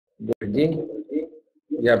Добрый день.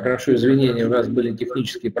 Я прошу извинения, у нас были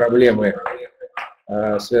технические проблемы,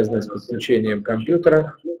 связанные с подключением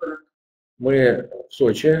компьютера. Мы в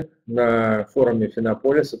Сочи на форуме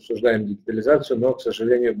Финополис обсуждаем digitализацию, но, к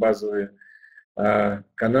сожалению, базовые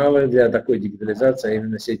каналы для такой digitализации, а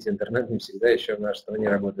именно сети интернет, не всегда еще в нашей стране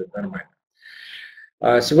работают нормально.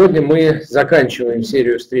 Сегодня мы заканчиваем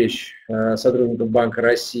серию встреч сотрудников Банка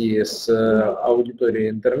России с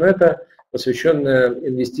аудиторией интернета, посвященная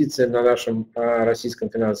инвестициям на нашем российском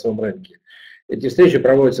финансовом рынке. Эти встречи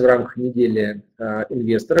проводятся в рамках недели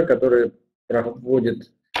инвестора, которые проводит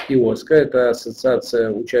ИОСКО, это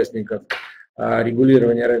Ассоциация участников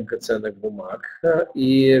регулирования рынка ценных бумаг.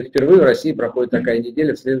 И впервые в России проходит такая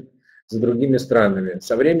неделя вслед за другими странами.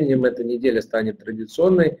 Со временем эта неделя станет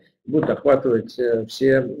традиционной и будет охватывать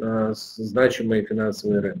все значимые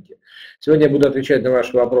финансовые рынки. Сегодня я буду отвечать на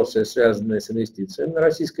ваши вопросы, связанные с инвестициями на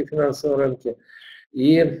российском финансовом рынке.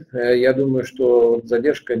 И я думаю, что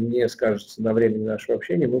задержка не скажется на времени нашего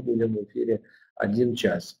общения. Мы будем в эфире 1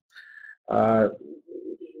 час.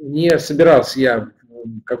 Не собирался я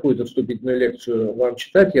какую-то вступительную лекцию вам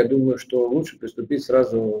читать. Я думаю, что лучше приступить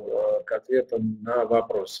сразу к ответам на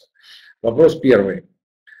вопросы. Вопрос первый.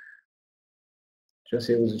 Сейчас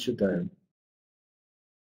я его зачитаю.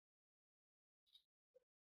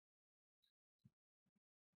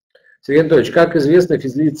 Сергей Анатольевич, как известно,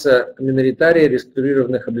 физлица миноритарии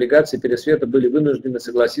реструктурированных облигаций Пересвета были вынуждены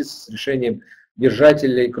согласиться с решением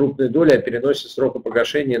держателей крупной доли о переносе срока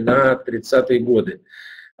погашения на 30-е годы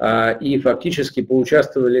и фактически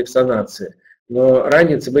поучаствовали в санации. Но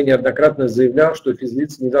ранее ЦБ неоднократно заявлял, что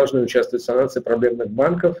физлицы не должны участвовать в санации проблемных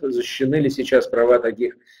банков. Защищены ли сейчас права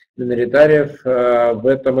таких миноритариев в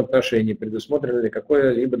этом отношении? Предусмотрено ли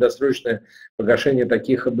какое-либо досрочное погашение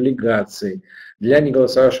таких облигаций для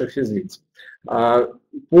неголосовавших физлиц? По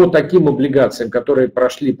таким облигациям, которые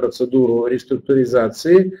прошли процедуру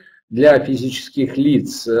реструктуризации, для физических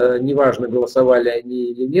лиц, неважно, голосовали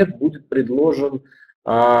они или нет, будет предложен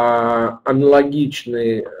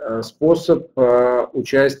аналогичный способ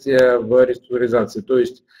участия в реструктуризации. То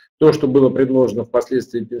есть то, что было предложено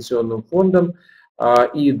впоследствии пенсионным фондом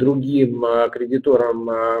и другим кредиторам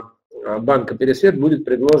банка Пересвет, будет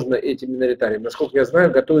предложено этим миноритариям. Насколько я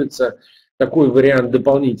знаю, готовится такой вариант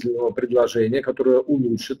дополнительного предложения, которое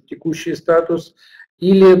улучшит текущий статус,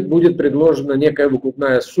 или будет предложена некая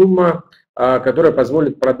выкупная сумма, которая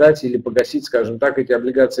позволит продать или погасить, скажем так, эти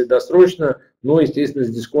облигации досрочно, но, естественно, с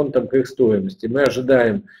дисконтом к их стоимости. Мы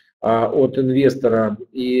ожидаем от инвестора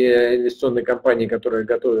и инвестиционной компании, которая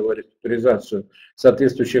готовила реструктуризацию,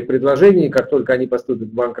 соответствующих предложений. Как только они поступят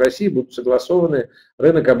в Банк России, будут согласованы,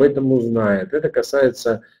 рынок об этом узнает. Это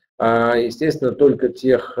касается, естественно, только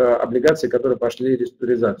тех облигаций, которые прошли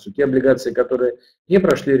реструктуризацию. Те облигации, которые не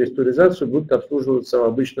прошли реструктуризацию, будут обслуживаться в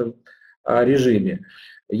обычном режиме.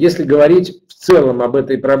 Если говорить в целом об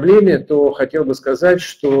этой проблеме, то хотел бы сказать,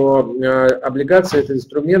 что облигация – это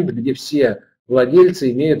инструмент, где все владельцы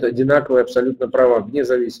имеют одинаковые абсолютно права, вне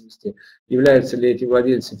зависимости, являются ли эти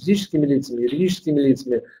владельцы физическими лицами, юридическими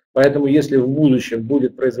лицами. Поэтому, если в будущем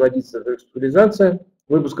будет производиться реструктуризация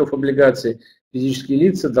выпусков облигаций, физические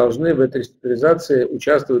лица должны в этой реструктуризации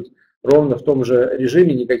участвовать ровно в том же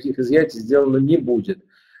режиме, никаких изъятий сделано не будет.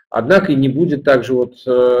 Однако и не будет также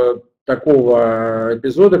такого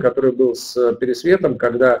эпизода, который был с Пересветом,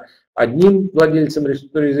 когда одним владельцам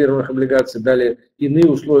реструктуризированных облигаций дали иные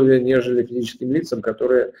условия, нежели физическим лицам,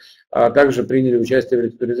 которые также приняли участие в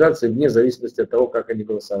реструктуризации, вне зависимости от того, как они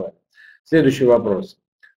голосовали. Следующий вопрос.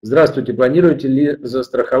 Здравствуйте, планируете ли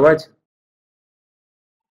застраховать...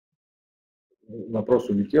 Вопрос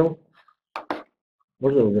улетел.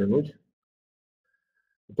 Можно его вернуть?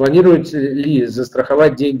 Планируете ли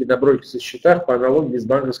застраховать деньги на брокерских счетах по аналогии с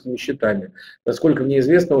банковскими счетами? Насколько мне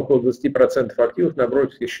известно, около 20% активов на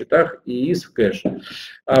брокерских счетах и ИИС в кэш.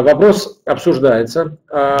 Вопрос обсуждается.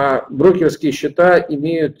 Брокерские счета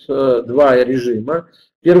имеют два режима.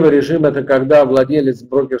 Первый режим – это когда владелец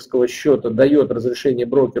брокерского счета дает разрешение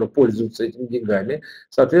брокеру пользоваться этими деньгами.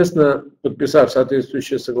 Соответственно, подписав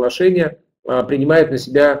соответствующее соглашение, принимает на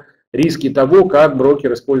себя риски того, как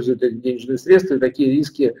брокер использует эти денежные средства, и такие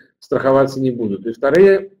риски страховаться не будут. И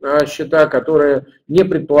вторые счета, которые не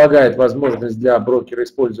предполагают возможность для брокера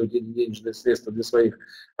использовать эти денежные средства для своих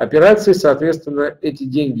операций, соответственно, эти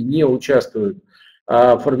деньги не участвуют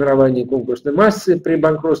в формировании конкурсной массы при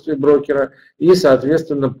банкротстве брокера, и,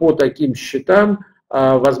 соответственно, по таким счетам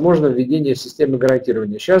возможно введение системы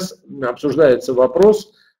гарантирования. Сейчас обсуждается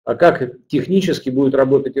вопрос как технически будет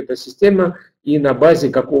работать эта система и на базе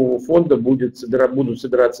какого фонда будут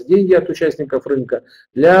собираться деньги от участников рынка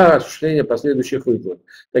для осуществления последующих выплат.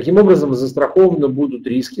 Таким образом, застрахованы будут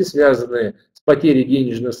риски, связанные с потерей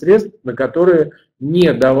денежных средств, на которые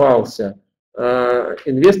не давался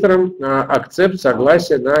инвесторам акцепт,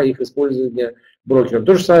 согласие на их использование брокером.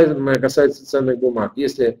 То же самое касается ценных бумаг.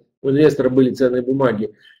 Если у инвестора были ценные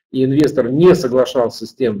бумаги, и инвестор не соглашался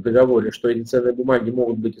с тем в договоре, что эти ценные бумаги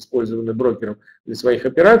могут быть использованы брокером для своих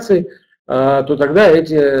операций, то тогда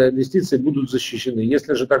эти инвестиции будут защищены.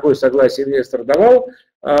 Если же такое согласие инвестор давал,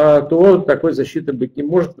 то такой защиты быть не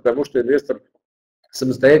может, потому что инвестор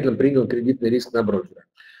самостоятельно принял кредитный риск на брокера.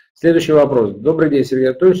 Следующий вопрос. Добрый день, Сергей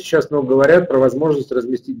Анатольевич. Сейчас много говорят про возможность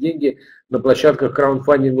разместить деньги на площадках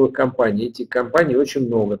краундфандинговых компаний. Этих компаний очень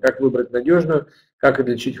много. Как выбрать надежную, как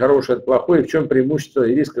отличить хорошее от плохой, и в чем преимущество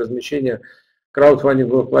и риск размещения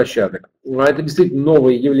краудфандинговых площадок. Это действительно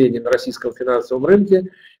новое явление на российском финансовом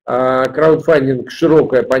рынке. Краудфандинг –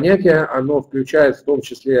 широкое понятие, оно включает в том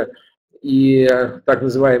числе и так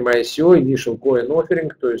называемый ICO, Initial Coin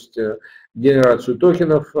Offering, то есть генерацию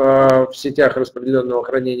токенов в сетях распределенного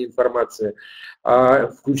хранения информации,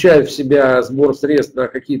 включает в себя сбор средств на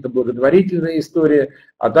какие-то благотворительные истории,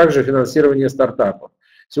 а также финансирование стартапов.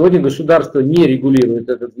 Сегодня государство не регулирует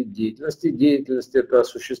этот вид деятельности. Деятельность эта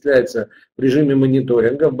осуществляется в режиме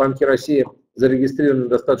мониторинга. В Банке России зарегистрировано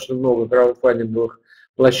достаточно много краудфандинговых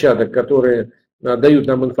площадок, которые дают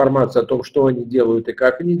нам информацию о том, что они делают и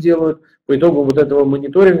как они делают. По итогу вот этого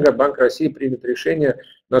мониторинга Банк России примет решение,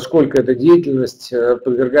 насколько эта деятельность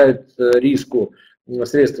подвергает риску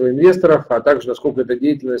средства инвесторов, а также насколько эта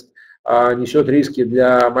деятельность несет риски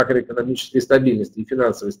для макроэкономической стабильности и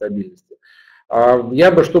финансовой стабильности.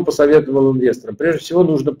 Я бы что посоветовал инвесторам? Прежде всего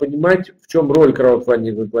нужно понимать, в чем роль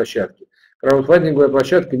краудфандинговой площадки. Краудфандинговая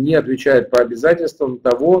площадка не отвечает по обязательствам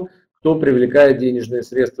того, кто привлекает денежные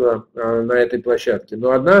средства на этой площадке.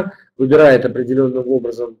 Но она выбирает определенным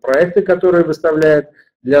образом проекты, которые выставляет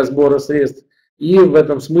для сбора средств, и в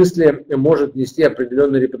этом смысле может нести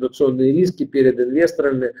определенные репутационные риски перед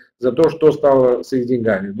инвесторами за то, что стало с их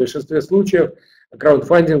деньгами. В большинстве случаев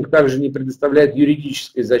краудфандинг также не предоставляет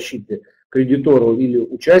юридической защиты кредитору или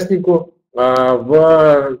участнику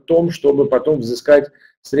в том, чтобы потом взыскать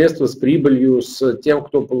средства с прибылью с тем,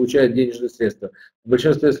 кто получает денежные средства. В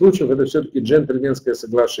большинстве случаев это все-таки джентльменское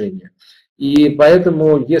соглашение. И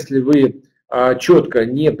поэтому, если вы четко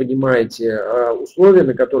не понимаете условия,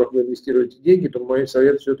 на которых вы инвестируете деньги, то мой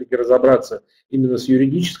совет все-таки разобраться именно с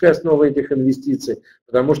юридической основой этих инвестиций,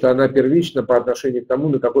 потому что она первична по отношению к тому,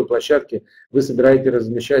 на какой площадке вы собираетесь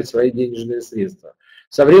размещать свои денежные средства.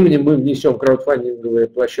 Со временем мы внесем краудфандинговые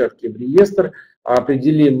площадки в реестр,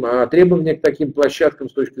 определим требования к таким площадкам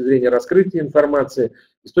с точки зрения раскрытия информации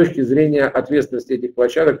и с точки зрения ответственности этих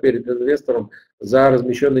площадок перед инвестором за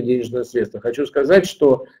размещенные денежные средства. Хочу сказать,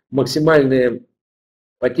 что максимальные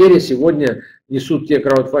потери сегодня несут те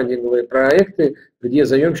краудфандинговые проекты, где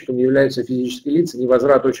заемщиком являются физические лица,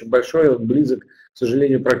 невозврат очень большой, он близок, к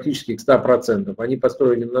сожалению, практически к 100%. Они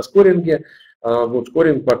построены на скоринге. Вот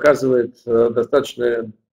скоринг показывает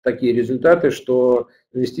достаточно такие результаты, что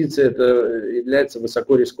инвестиции это являются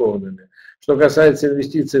высоко рискованными. Что касается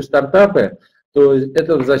инвестиций в стартапы, то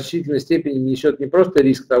это в значительной степени несет не просто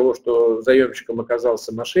риск того, что заемщиком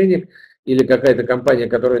оказался мошенник или какая-то компания,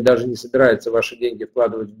 которая даже не собирается ваши деньги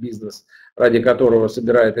вкладывать в бизнес, ради которого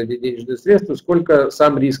собирает эти денежные средства, сколько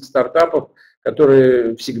сам риск стартапов,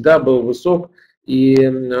 который всегда был высок и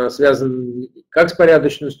связан как с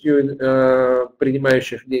порядочностью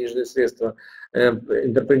принимающих денежные средства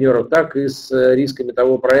интерпренеров, так и с рисками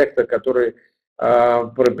того проекта, который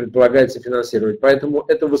предполагается финансировать. Поэтому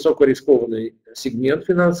это высокорискованный сегмент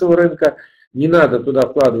финансового рынка. Не надо туда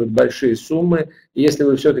вкладывать большие суммы. Если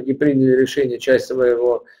вы все-таки приняли решение часть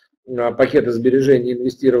своего пакета сбережений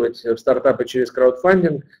инвестировать в стартапы через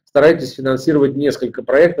краудфандинг, старайтесь финансировать несколько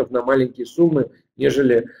проектов на маленькие суммы,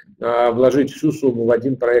 нежели вложить всю сумму в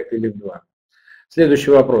один проект или в два.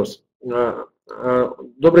 Следующий вопрос.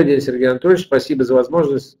 Добрый день, Сергей Анатольевич. Спасибо за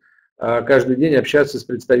возможность каждый день общаться с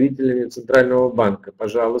представителями Центрального банка.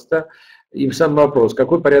 Пожалуйста. И сам вопрос.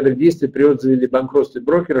 Какой порядок действий при отзыве или банкротстве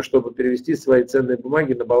брокера, чтобы перевести свои ценные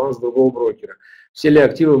бумаги на баланс другого брокера? Все ли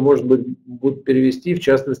активы, может быть, будут перевести, в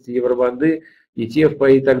частности, евробанды, ETF,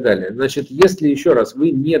 паи и так далее? Значит, если, еще раз,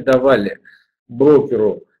 вы не давали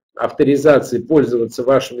брокеру авторизации пользоваться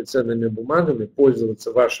вашими ценными бумагами,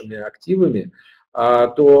 пользоваться вашими активами,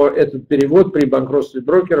 то этот перевод при банкротстве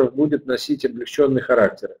брокеров будет носить облегченный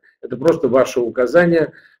характер. Это просто ваше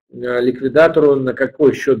указание ликвидатору, на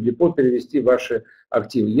какой счет депо перевести ваши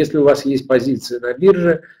активы. Если у вас есть позиции на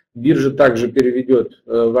бирже, биржа также переведет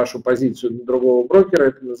вашу позицию на другого брокера.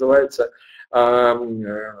 Это называется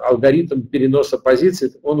алгоритм переноса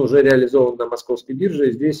позиций. Он уже реализован на московской бирже,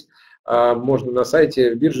 и здесь можно на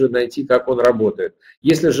сайте биржи найти, как он работает.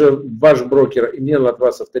 Если же ваш брокер имел от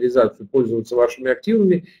вас авторизацию пользоваться вашими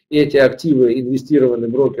активами, и эти активы инвестированы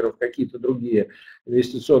брокером в какие-то другие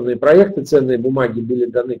инвестиционные проекты, ценные бумаги были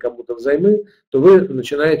даны кому-то взаймы, то вы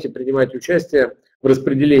начинаете принимать участие в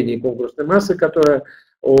распределении конкурсной массы, которая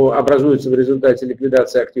образуется в результате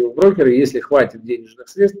ликвидации активов брокера, и если хватит денежных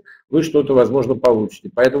средств, вы что-то, возможно,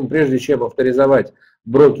 получите. Поэтому прежде чем авторизовать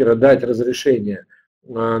брокера, дать разрешение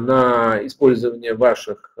на использование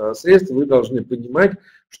ваших средств, вы должны понимать,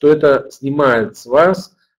 что это снимает с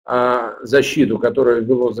вас защиту, которую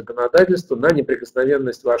ввело законодательство, на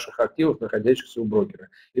неприкосновенность ваших активов, находящихся у брокера,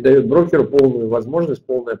 и дает брокеру полную возможность,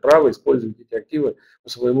 полное право использовать эти активы по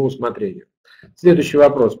своему усмотрению. Следующий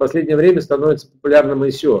вопрос. В последнее время становится популярным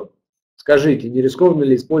ICO. Скажите, не рискованно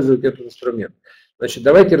ли использовать этот инструмент? Значит,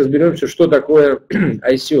 давайте разберемся, что такое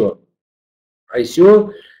ICO.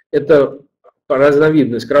 ICO – это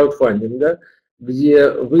разновидность краудфандинга,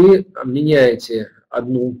 где вы меняете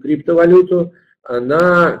одну криптовалюту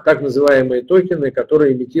на так называемые токены,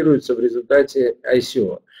 которые имитируются в результате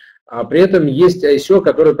ICO. А при этом есть ICO,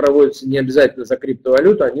 которые проводятся не обязательно за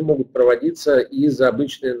криптовалюту, они могут проводиться и за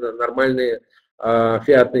обычные нормальные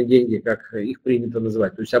фиатные деньги, как их принято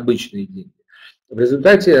называть, то есть обычные деньги. В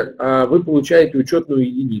результате вы получаете учетную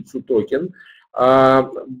единицу, токен,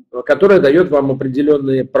 которая дает вам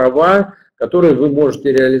определенные права, которые вы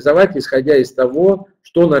можете реализовать, исходя из того,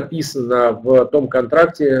 что написано в том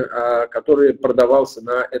контракте, который продавался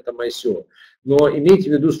на этом ICO. Но имейте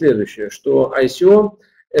в виду следующее, что ICO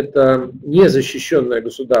 – это незащищенная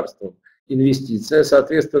государством инвестиция,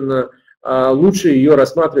 соответственно, лучше ее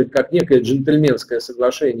рассматривать как некое джентльменское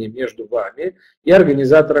соглашение между вами и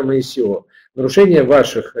организатором ICO. Нарушение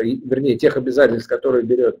ваших, вернее, тех обязательств, которые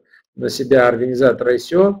берет на себя организатор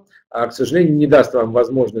ICO, к сожалению, не даст вам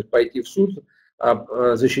возможность пойти в суд,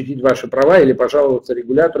 защитить ваши права или пожаловаться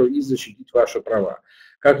регулятору и защитить ваши права.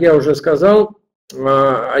 Как я уже сказал,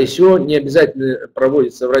 ICO не обязательно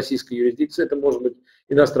проводится в российской юрисдикции, это может быть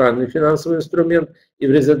иностранный финансовый инструмент, и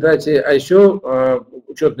в результате ICO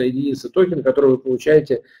учетная единица токен, который вы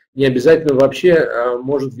получаете, не обязательно вообще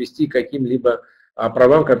может вести к каким-либо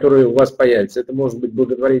правам, которые у вас появятся. Это может быть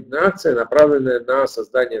благотворительная акция, направленная на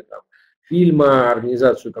создание фильма,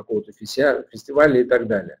 организацию какого-то фестиваля и так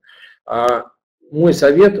далее. Мой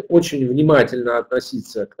совет – очень внимательно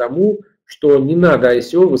относиться к тому, что не надо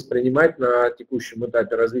ICO воспринимать на текущем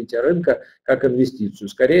этапе развития рынка как инвестицию.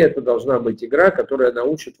 Скорее, это должна быть игра, которая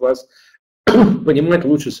научит вас понимать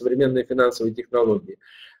лучше современные финансовые технологии.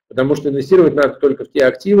 Потому что инвестировать надо только в те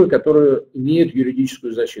активы, которые имеют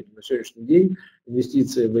юридическую защиту. На сегодняшний день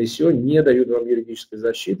инвестиции в ICO не дают вам юридической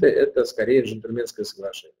защиты, это скорее джентльменское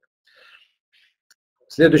соглашение.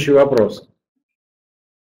 Следующий вопрос.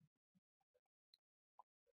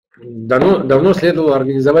 Давно следовало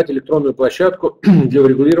организовать электронную площадку для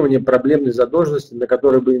урегулирования проблемной задолженности, на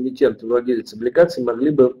которой бы эмитенты и владельцы облигаций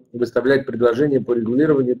могли бы выставлять предложения по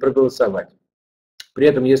регулированию и проголосовать. При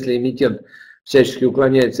этом, если эмитент всячески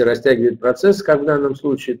уклоняется и растягивает процесс, как в данном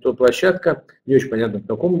случае, то площадка, не очень понятно в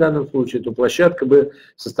каком данном случае, то площадка бы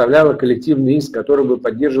составляла коллективный иск, который бы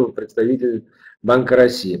поддерживал представитель Банка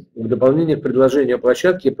России. В дополнение к предложению о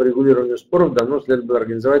площадке по регулированию споров давно следовало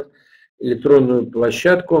организовать электронную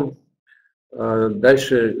площадку.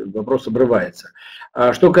 Дальше вопрос обрывается.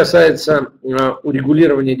 Что касается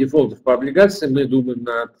урегулирования дефолтов по облигациям, мы думаем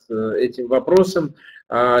над этим вопросом.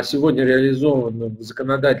 Сегодня реализован в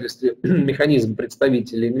законодательстве механизм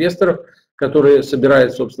представителей инвесторов, который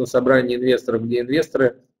собирает, собственно, собрание инвесторов, где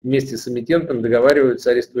инвесторы вместе с эмитентом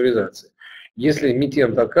договариваются о реструктуризации. Если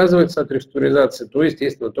эмитент отказывается от реструктуризации, то,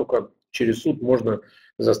 естественно, только через суд можно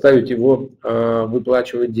заставить его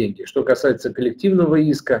выплачивать деньги. Что касается коллективного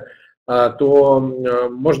иска, то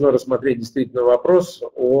можно рассмотреть действительно вопрос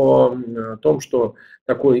о том, что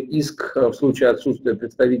такой иск в случае отсутствия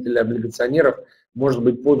представителя облигационеров может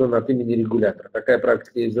быть подан от имени регулятора. Такая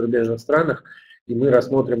практика есть в зарубежных странах, и мы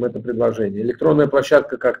рассмотрим это предложение. Электронная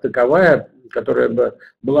площадка как таковая, которая бы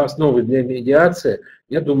была основой для медиации,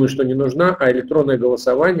 я думаю, что не нужна, а электронное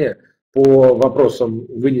голосование по вопросам,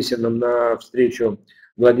 вынесенным на встречу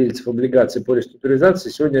владельцев облигаций по реструктуризации,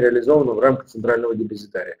 сегодня реализовано в рамках центрального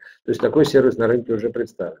депозитария. То есть такой сервис на рынке уже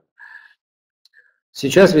представлен.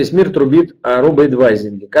 Сейчас весь мир трубит о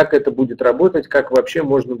робоэдвайзинге. Как это будет работать, как вообще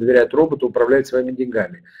можно доверять роботу управлять своими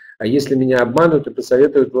деньгами? А если меня обманут и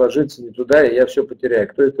посоветуют вложиться не туда, и я все потеряю,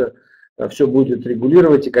 кто это все будет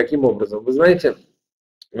регулировать и каким образом? Вы знаете,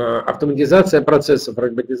 Автоматизация процессов,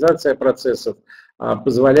 роботизация процессов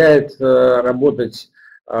позволяет работать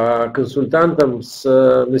консультантам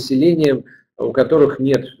с населением, у которых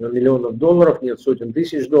нет миллионов долларов, нет сотен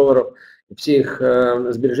тысяч долларов. Все их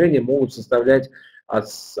сбережения могут составлять от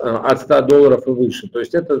 100 долларов и выше. То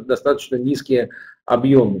есть это достаточно низкие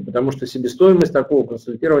объемы, потому что себестоимость такого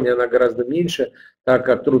консультирования она гораздо меньше, так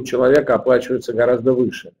как труд человека оплачивается гораздо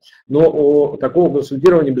выше. Но у такого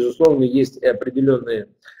консультирования, безусловно, есть и определенные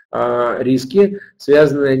риски,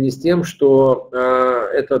 связанные не с тем, что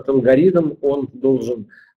этот алгоритм он должен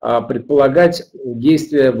предполагать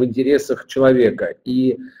действия в интересах человека.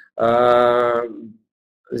 И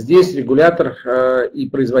здесь регулятор и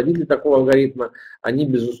производитель такого алгоритма, они,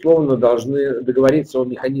 безусловно, должны договориться о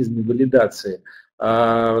механизме валидации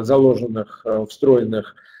заложенных,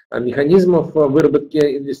 встроенных механизмов выработки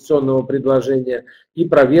инвестиционного предложения и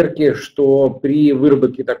проверки, что при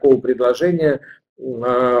выработке такого предложения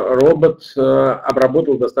робот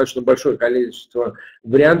обработал достаточно большое количество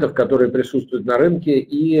вариантов, которые присутствуют на рынке,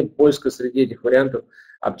 и поиска среди этих вариантов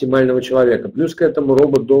оптимального человека. Плюс к этому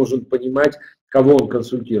робот должен понимать, кого он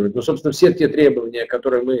консультирует. Но, собственно, все те требования,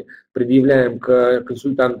 которые мы предъявляем к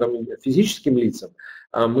консультантам физическим лицам,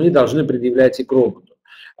 мы должны предъявлять и к роботу.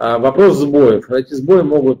 Вопрос сбоев. Эти сбои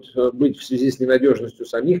могут быть в связи с ненадежностью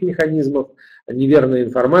самих механизмов, неверной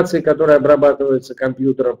информацией, которая обрабатывается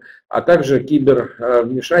компьютером, а также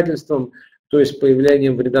кибервмешательством, то есть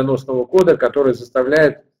появлением вредоносного кода, который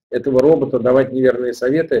заставляет этого робота давать неверные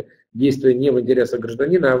советы, действуя не в интересах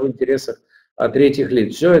гражданина, а в интересах третьих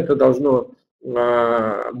лиц. Все это должно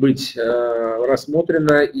быть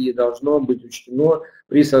рассмотрено и должно быть учтено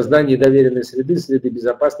при создании доверенной среды, среды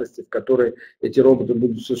безопасности, в которой эти роботы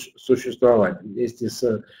будут существовать вместе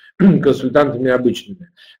с консультантами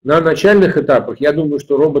обычными. На начальных этапах я думаю,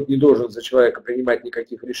 что робот не должен за человека принимать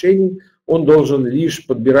никаких решений, он должен лишь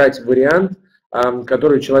подбирать вариант,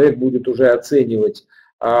 который человек будет уже оценивать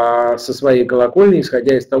со своей колокольни,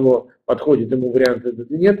 исходя из того, подходит ему вариант или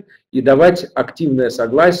нет, и давать активное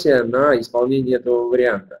согласие на исполнение этого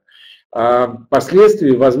варианта.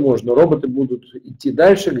 Впоследствии, возможно, роботы будут идти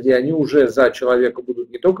дальше, где они уже за человека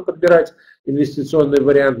будут не только подбирать инвестиционный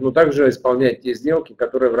вариант, но также исполнять те сделки,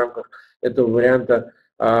 которые в рамках этого варианта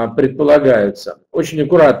предполагаются. Очень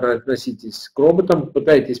аккуратно относитесь к роботам,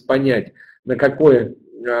 пытайтесь понять, на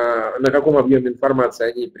каком объеме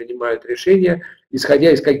информации они принимают решения,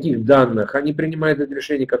 исходя из каких данных они принимают это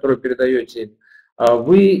решение, которое передаете им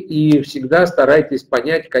вы, и всегда старайтесь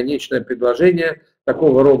понять конечное предложение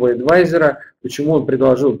такого робо-эдвайзера, почему он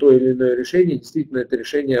предложил то или иное решение, действительно это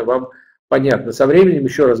решение вам понятно. Со временем,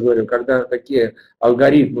 еще раз говорю, когда такие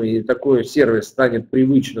алгоритмы и такой сервис станет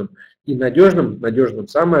привычным и надежным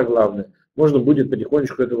самое главное, можно будет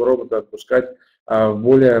потихонечку этого робота отпускать в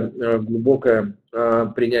более глубокое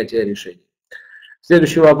принятие решений.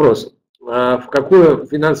 Следующий вопрос. В какую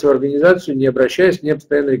финансовую организацию, не обращаясь, мне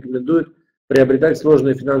постоянно рекомендуют приобретать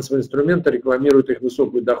сложные финансовые инструменты, рекламируют их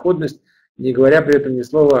высокую доходность, не говоря при этом ни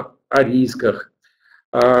слова о рисках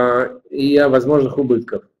и о возможных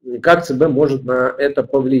убытках. Как ЦБ может на это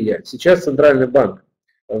повлиять? Сейчас Центральный банк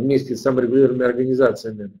вместе с саморегулируемыми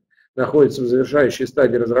организациями находится в завершающей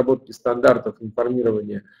стадии разработки стандартов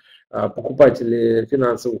информирования покупателей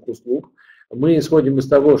финансовых услуг. Мы исходим из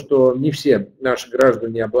того, что не все наши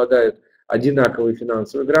граждане обладают одинаковой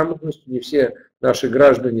финансовой грамотностью, не все наши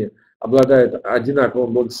граждане обладают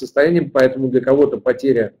одинаковым благосостоянием, поэтому для кого-то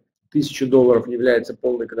потеря $1000 является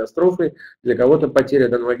полной катастрофой, для кого-то потеря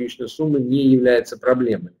аналогичной суммы не является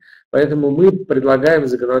проблемой. Поэтому мы предлагаем в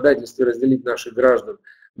законодательстве разделить наших граждан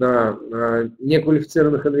на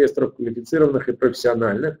неквалифицированных инвесторов, квалифицированных и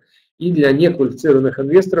профессиональных. И для неквалифицированных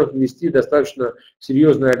инвесторов ввести достаточно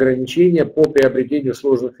серьезные ограничения по приобретению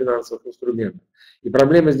сложных финансовых инструментов. И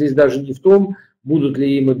проблема здесь даже не в том, будут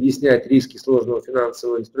ли им объяснять риски сложного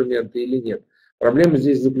финансового инструмента или нет. Проблема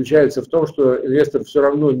здесь заключается в том, что инвестор все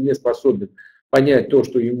равно не способен понять то,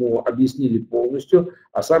 что ему объяснили полностью.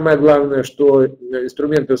 А самое главное, что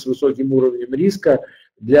инструменты с высоким уровнем риска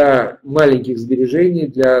для маленьких сбережений,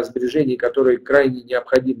 для сбережений, которые крайне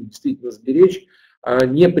необходимо действительно сберечь,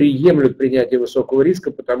 не приемлют принятие высокого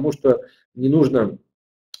риска, потому что не нужно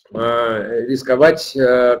рисковать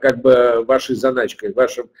как бы вашей заначкой,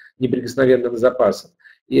 вашим неприкосновенным запасом.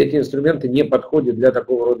 И эти инструменты не подходят для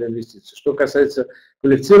такого рода инвестиций. Что касается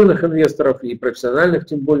квалифицированных инвесторов и профессиональных,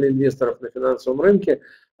 тем более инвесторов на финансовом рынке,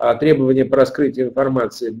 требования по раскрытию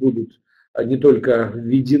информации будут не только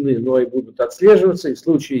введены, но и будут отслеживаться. И в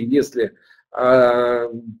случае, если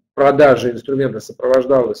продажа инструмента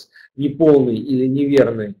сопровождалась неполной или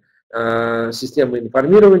неверной система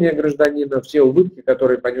информирования гражданина, все убытки,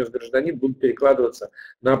 которые понес гражданин, будут перекладываться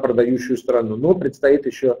на продающую сторону. Но предстоит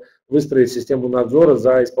еще выстроить систему надзора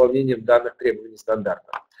за исполнением данных требований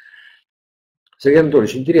стандарта. Сергей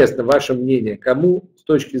Анатольевич, интересно ваше мнение, кому с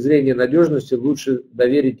точки зрения надежности лучше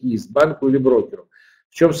доверить ИИС, банку или брокеру?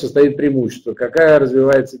 В чем состоит преимущество? Какая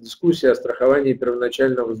развивается дискуссия о страховании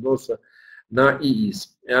первоначального взноса на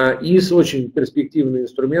ИИС? ИИС очень перспективный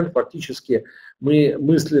инструмент, фактически мы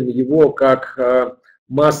мыслим его как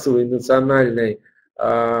массовый национальный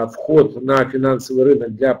вход на финансовый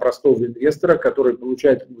рынок для простого инвестора, который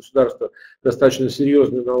получает от государства достаточно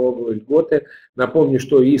серьезные налоговые льготы. Напомню,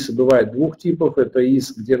 что ИИСы бывает двух типов. Это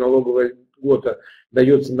ИИС, где налоговая льгота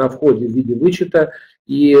дается на входе в виде вычета.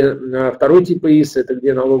 И второй тип ИИС, это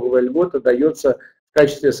где налоговая льгота дается в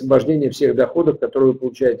качестве освобождения всех доходов, которые вы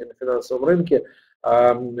получаете на финансовом рынке,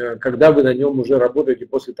 когда вы на нем уже работаете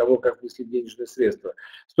после того, как внесли денежные средства.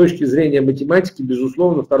 С точки зрения математики,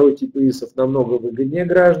 безусловно, второй тип ИИСов намного выгоднее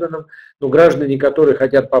гражданам, но граждане, которые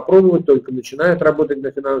хотят попробовать, только начинают работать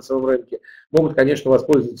на финансовом рынке, могут, конечно,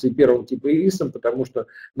 воспользоваться и первым типом ИИСом, потому что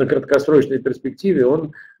на краткосрочной перспективе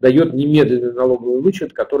он дает немедленный налоговый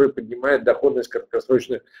вычет, который поднимает доходность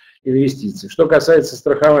краткосрочных инвестиций. Что касается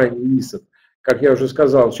страхования ИИСов, как я уже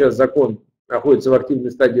сказал, сейчас закон находится в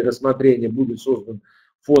активной стадии рассмотрения, будет создан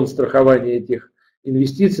фонд страхования этих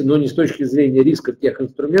инвестиций, но не с точки зрения риска тех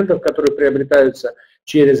инструментов, которые приобретаются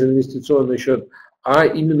через инвестиционный счет, а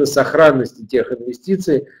именно сохранности тех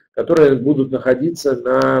инвестиций, которые будут находиться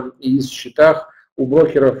на ИИС-счетах у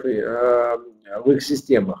брокеров в их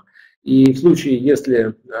системах. И в случае,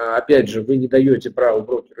 если, опять же, вы не даете право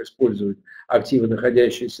брокеру использовать активы,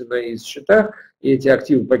 находящиеся на ИИС-счетах, и эти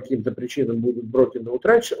активы по каким-то причинам будут брокером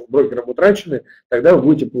утрачены, тогда вы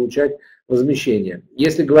будете получать возмещение.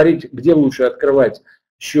 Если говорить, где лучше открывать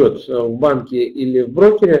счет, в банке или в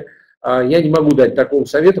брокере, я не могу дать такого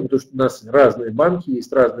совета, потому что у нас разные банки,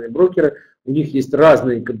 есть разные брокеры, у них есть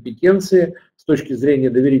разные компетенции с точки зрения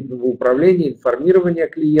доверительного управления, информирования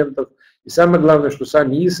клиентов. И самое главное, что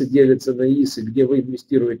сами ИИСы делятся на ИИСы, где вы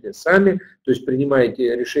инвестируете сами, то есть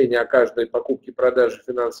принимаете решение о каждой покупке и продаже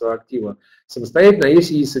финансового актива самостоятельно, а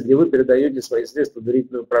есть ИИСы, где вы передаете свои средства в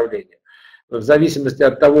доверительное управление. В зависимости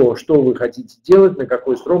от того, что вы хотите делать, на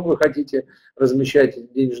какой срок вы хотите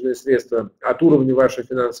размещать денежные средства, от уровня вашей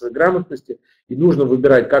финансовой грамотности, и нужно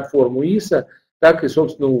выбирать как форму ИИСа, так и,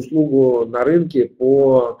 собственно, услугу на рынке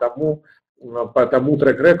по тому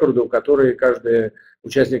трек-рекорду, который каждый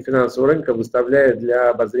участник финансового рынка выставляет для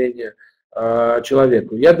обозрения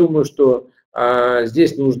человеку. Я думаю, что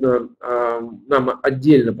здесь нужно нам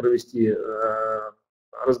отдельно провести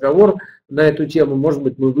разговор на эту тему. Может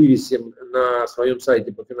быть, мы вывесим на своем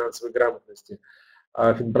сайте по финансовой грамотности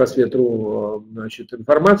Финпросвет.ру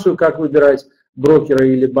информацию, как выбирать брокера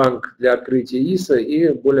или банк для открытия ИИСа,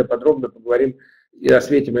 и более подробно поговорим и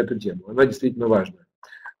осветим эту тему. Она действительно важна.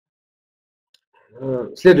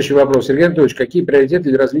 Следующий вопрос. Сергей Анатольевич, какие приоритеты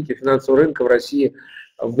для развития финансового рынка в России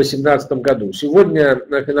в 2018 году? Сегодня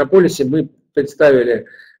на Финополисе мы представили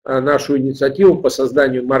нашу инициативу по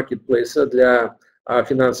созданию маркетплейса для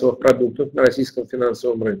финансовых продуктов на российском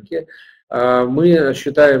финансовом рынке. Мы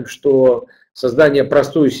считаем, что создание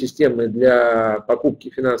простой системы для покупки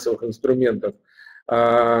финансовых инструментов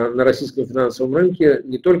на российском финансовом рынке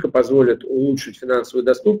не только позволит улучшить финансовую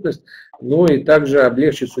доступность, но и также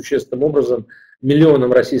облегчить существенным образом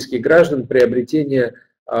миллионам российских граждан приобретение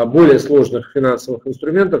более сложных финансовых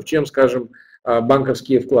инструментов, чем, скажем,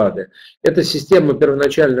 банковские вклады. Эта система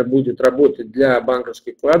первоначально будет работать для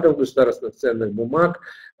банковских вкладов, государственных ценных бумаг,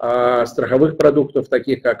 страховых продуктов,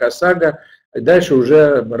 таких как ОСАГО. И дальше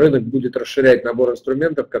уже рынок будет расширять набор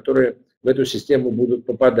инструментов, которые в эту систему будут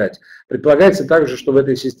попадать. Предполагается также, что в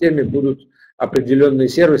этой системе будут определенные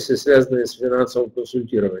сервисы, связанные с финансовым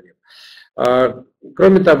консультированием.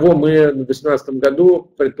 Кроме того, мы в 2018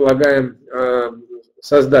 году предполагаем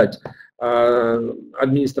создать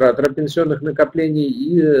администратора пенсионных накоплений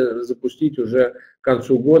и запустить уже к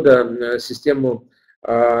концу года систему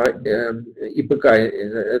ИПК,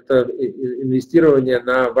 это инвестирование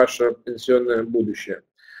на ваше пенсионное будущее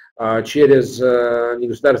через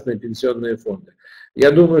негосударственные пенсионные фонды.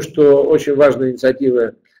 Я думаю, что очень важная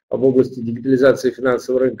инициатива в области дигитализации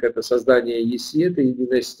финансового рынка – это создание ЕСИ, это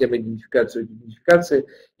единая система идентификации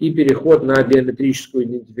и переход на биометрическую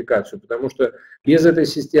идентификацию, потому что без этой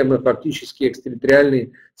системы фактически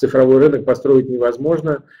экстерриториальный цифровой рынок построить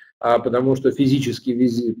невозможно, потому что физический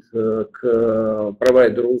визит к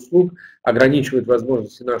провайдеру услуг ограничивает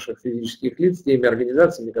возможности наших физических лиц с теми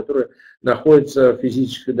организациями, которые находятся в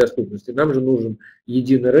физической доступности. Нам же нужен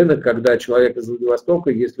единый рынок, когда человек из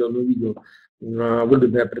Владивостока, если он увидел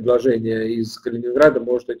выгодное предложение из Калининграда,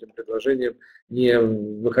 может этим предложением, не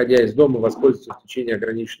выходя из дома, воспользоваться в течение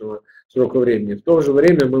ограниченного срока времени. В то же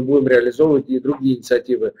время мы будем реализовывать и другие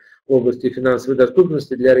инициативы в области финансовой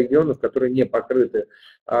доступности для регионов, которые не покрыты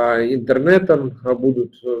интернетом,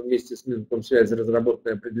 будут вместе с Минкомом связи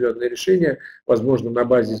разработаны определенные решения, возможно, на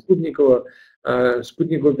базе спутниковой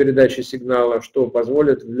передачи сигнала, что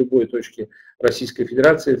позволит в любой точке Российской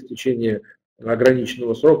Федерации в течение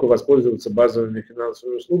ограниченного срока воспользоваться базовыми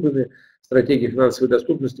финансовыми услугами. Стратегия финансовой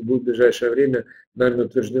доступности будет в ближайшее время нами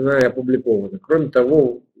утверждена и опубликована. Кроме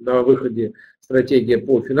того, на выходе стратегия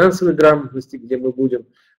по финансовой грамотности, где мы будем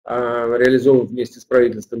реализовывать вместе с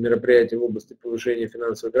правительством мероприятия в области повышения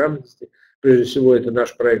финансовой грамотности. Прежде всего, это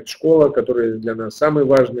наш проект «Школа», который для нас самый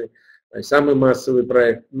важный, самый массовый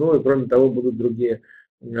проект. Ну и кроме того, будут другие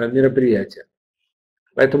мероприятия.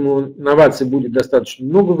 Поэтому инноваций будет достаточно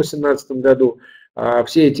много в 2018 году.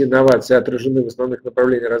 Все эти инновации отражены в основных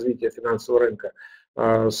направлениях развития финансового рынка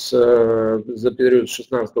за период с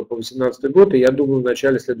 2016 по 2018 год. И я думаю, в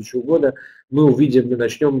начале следующего года мы увидим и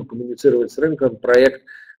начнем коммуницировать с рынком проект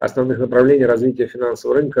основных направлений развития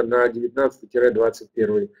финансового рынка на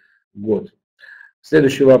 2019-2021 год.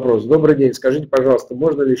 Следующий вопрос. Добрый день. Скажите, пожалуйста,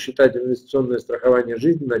 можно ли считать инвестиционное страхование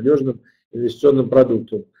жизни надежным инвестиционным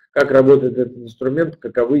продуктом? Как работает этот инструмент,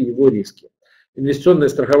 каковы его риски? Инвестиционное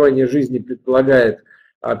страхование жизни предполагает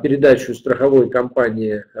передачу страховой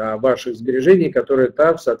компании ваших сбережений, которые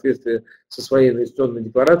та в соответствии со своей инвестиционной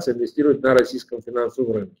декларацией инвестирует на российском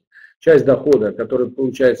финансовом рынке. Часть дохода, который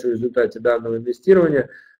получается в результате данного инвестирования,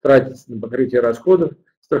 тратится на покрытие расходов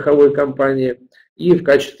страховой компании и в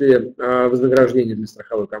качестве вознаграждения для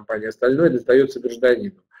страховой компании. Остальное достается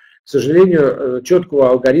гражданину. К сожалению, четкого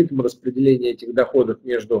алгоритма распределения этих доходов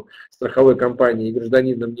между страховой компанией и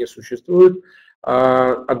гражданином не существует.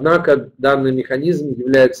 Однако данный механизм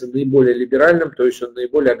является наиболее либеральным, то есть он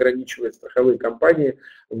наиболее ограничивает страховые компании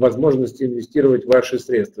в возможности инвестировать в ваши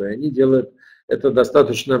средства. И они делают это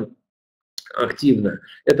достаточно активно.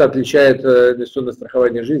 Это отличает инвестиционное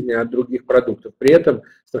страхование жизни от других продуктов. При этом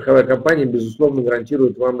страховая компания, безусловно,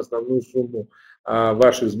 гарантирует вам основную сумму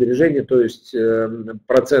ваших сбережений, то есть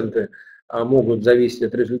проценты могут зависеть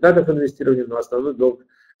от результатов инвестирования, но основной долг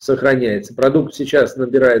сохраняется. Продукт сейчас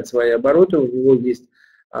набирает свои обороты, у него есть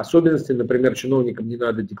особенности, например, чиновникам не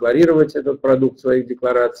надо декларировать этот продукт в своих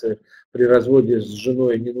декларациях, при разводе с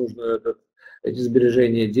женой не нужно эти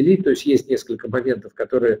сбережения делить, то есть есть несколько моментов,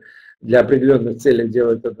 которые для определенных целей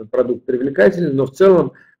делают этот продукт привлекательным, но в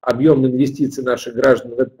целом объем инвестиций наших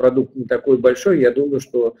граждан в этот продукт не такой большой. Я думаю,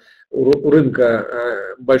 что у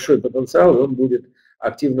рынка большой потенциал, и он будет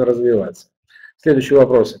активно развиваться. Следующий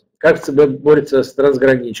вопрос. Как ЦБ борется с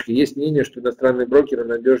трансграничкой? Есть мнение, что иностранные брокеры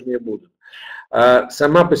надежнее будут.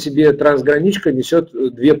 Сама по себе трансграничка несет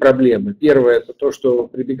две проблемы. Первое – это то, что,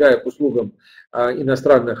 прибегая к услугам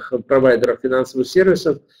иностранных провайдеров финансовых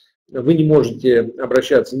сервисов, вы не можете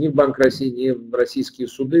обращаться ни в Банк России, ни в российские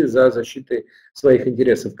суды за защитой своих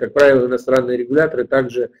интересов. Как правило, иностранные регуляторы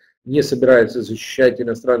также не собираются защищать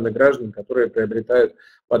иностранных граждан, которые приобретают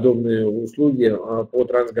подобные услуги по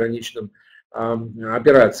трансграничным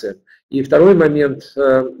операциям. И второй момент,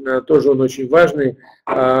 тоже он очень важный,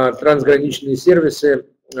 трансграничные сервисы,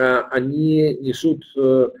 они несут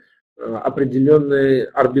определенный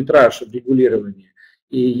арбитраж в регулировании.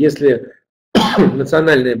 И если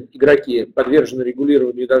национальные игроки подвержены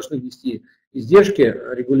регулированию и должны нести издержки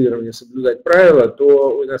регулирования, соблюдать правила,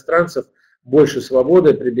 то у иностранцев больше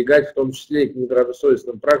свободы прибегать в том числе и к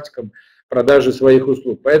недобросовестным практикам продажи своих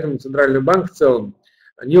услуг. Поэтому Центральный банк в целом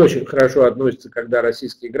не очень хорошо относится, когда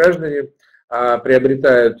российские граждане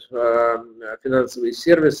приобретают финансовые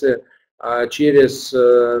сервисы через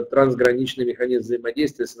трансграничный механизм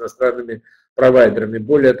взаимодействия с иностранными провайдерами.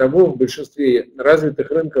 Более того, в большинстве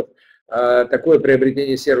развитых рынков такое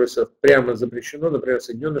приобретение сервисов прямо запрещено. Например, в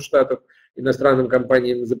Соединенных Штатах иностранным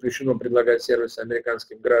компаниям запрещено предлагать сервисы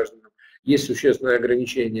американским гражданам. Есть существенные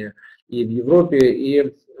ограничения и в Европе,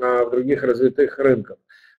 и в других развитых рынках.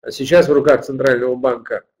 Сейчас в руках Центрального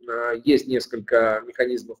банка есть несколько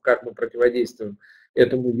механизмов, как мы противодействуем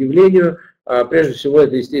этому явлению. Прежде всего,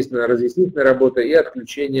 это, естественно, разъяснительная работа и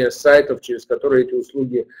отключение сайтов, через которые эти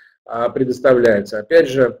услуги предоставляются. Опять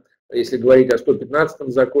же, если говорить о 115-м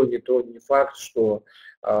законе, то не факт, что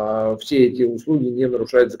все эти услуги не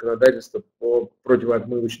нарушают законодательство по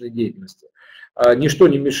противоотмывочной деятельности. Ничто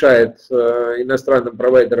не мешает иностранным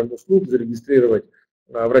провайдерам услуг зарегистрировать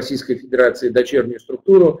в Российской Федерации дочернюю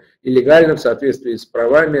структуру и легально, в соответствии с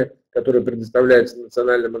правами, которые предоставляются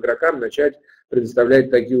национальным игрокам, начать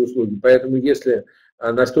предоставлять такие услуги. Поэтому, если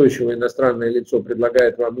настойчивое иностранное лицо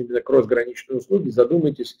предлагает вам именно кросс-граничные услуги,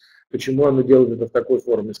 задумайтесь, почему оно делает это в такой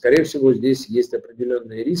форме. Скорее всего, здесь есть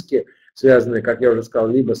определенные риски, связанные, как я уже сказал,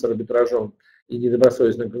 либо с арбитражом и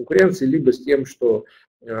недобросовестной конкуренцией, либо с тем, что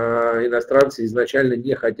иностранцы изначально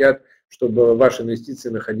не хотят, чтобы ваши инвестиции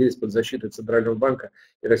находились под защитой Центрального банка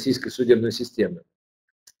и российской судебной системы.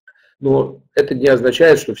 Но это не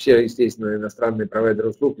означает, что все, естественно, иностранные провайдеры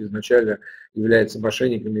услуг изначально являются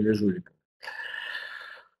мошенниками или жуликами.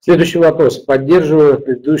 Следующий вопрос. Поддерживаю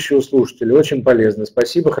предыдущего слушателя. Очень полезно.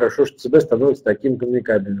 Спасибо. Хорошо, что ЦБ становится таким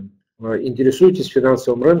коммуникабельным. Интересуйтесь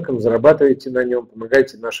финансовым рынком, зарабатывайте на нем,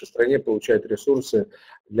 помогайте нашей стране получать ресурсы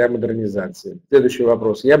для модернизации. Следующий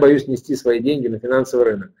вопрос. Я боюсь нести свои деньги на финансовый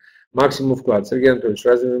рынок. Максимум вклад. Сергей Анатольевич,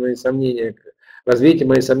 развейте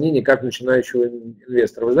мои сомнения как начинающего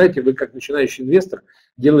инвестора. Вы знаете, вы как начинающий инвестор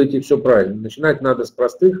делаете все правильно. Начинать надо с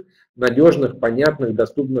простых, надежных, понятных,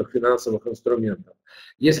 доступных финансовых инструментов.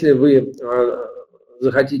 Если вы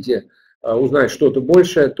захотите узнать что-то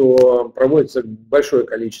большее, то проводится большое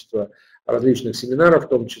количество различных семинаров, в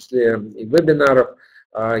том числе и вебинаров.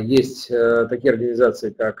 Есть такие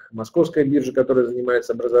организации, как Московская биржа, которая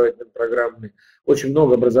занимается образовательными программами. Очень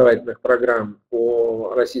много образовательных программ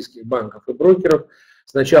по российских банков и брокеров.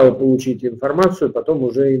 Сначала получите информацию, потом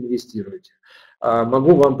уже инвестируйте.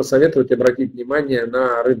 Могу вам посоветовать обратить внимание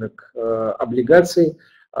на рынок облигаций.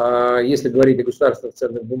 Если говорить о государственных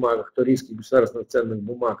ценных бумагах, то риски государственных ценных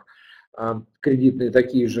бумаг кредитные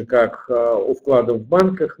такие же, как у вкладов в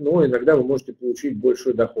банках, но иногда вы можете получить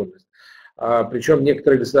большую доходность. Причем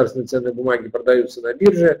некоторые государственные ценные бумаги продаются на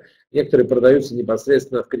бирже, некоторые продаются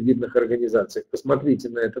непосредственно в кредитных организациях. Посмотрите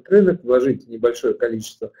на этот рынок, вложите небольшое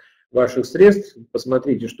количество ваших средств,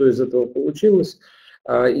 посмотрите, что из этого получилось,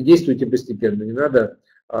 и действуйте постепенно. Не надо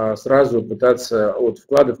сразу пытаться от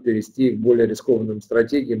вкладов перевести к более рискованным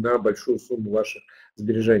стратегиям на большую сумму ваших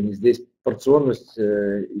сбережений. Здесь порционность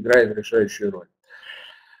играет решающую роль.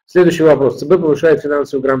 Следующий вопрос. ЦБ повышает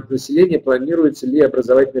финансовую грамотность населения. Планируются ли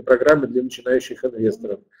образовательные программы для начинающих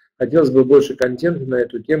инвесторов? Хотелось бы больше контента на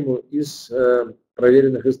эту тему из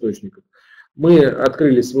проверенных источников. Мы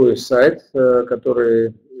открыли свой сайт,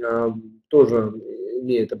 который тоже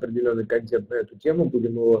имеет определенный контент на эту тему.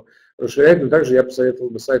 Будем его расширять. Но также я посоветовал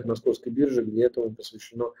бы сайт Московской биржи, где этому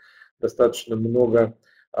посвящено достаточно много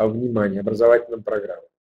внимания образовательным программам.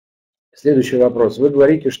 Следующий вопрос. Вы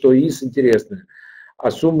говорите, что ИИС интересный, а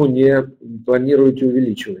сумму не планируете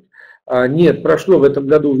увеличивать. Нет, прошло в этом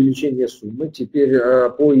году увеличение суммы. Теперь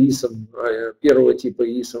по ИИСам первого типа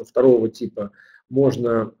и ИИСам второго типа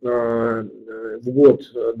можно в год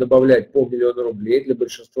добавлять по 1 000 000 рублей для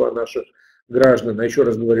большинства наших граждан. А еще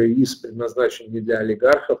раз говорю, ИИС предназначен не для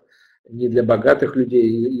олигархов, не для богатых людей,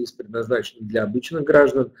 ИИС предназначен для обычных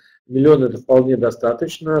граждан. 1 000 000 это вполне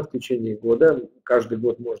достаточно в течение года. Каждый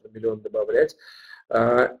год можно 1 000 000 добавлять.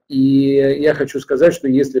 И я хочу сказать, что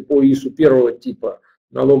если по ИИСу первого типа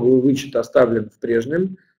налоговый вычет оставлен в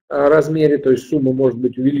прежнем размере, то есть сумма может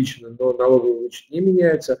быть увеличена, но налоговый вычет не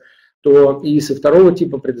меняется, то ИИСы второго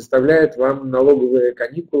типа предоставляют вам налоговые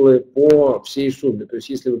каникулы по всей сумме. То есть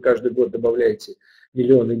если вы каждый год добавляете 1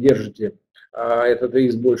 000 000 и держите этот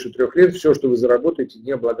ИИС больше 3 лет, все, что вы заработаете,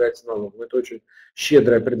 не облагается налогом. Это очень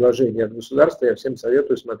щедрое предложение от государства. Я всем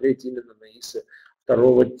советую смотреть именно на ИИСы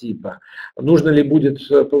второго типа. Нужно ли будет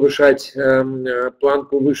повышать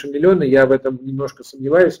планку выше 1 000 000, я в этом немножко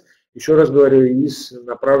сомневаюсь. Еще раз говорю, ИИС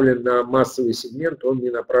направлен на массовый сегмент, он не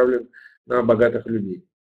направлен на богатых людей.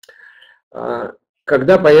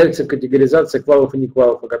 Когда появится категоризация квалов и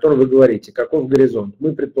неквалов, о которой вы говорите, каков горизонт?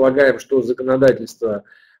 Мы предполагаем, что законодательство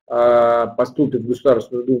поступит в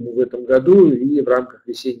Государственную Думу в этом году и в рамках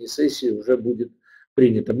весенней сессии уже будет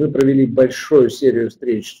принято. Мы провели большую серию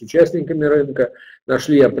встреч с участниками рынка,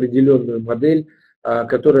 нашли определенную модель,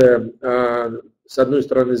 которая, с одной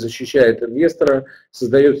стороны, защищает инвестора,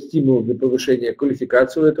 создает стимул для повышения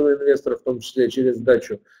квалификации у этого инвестора, в том числе через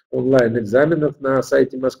сдачу онлайн-экзаменов на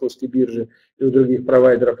сайте Московской биржи и у других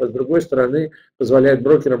провайдеров, а с другой стороны, позволяет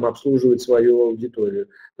брокерам обслуживать свою аудиторию.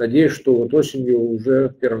 Надеюсь, что вот осенью уже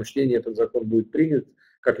в первом чтении этот закон будет принят.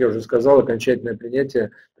 Как я уже сказал, окончательное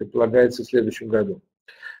принятие предполагается в следующем году.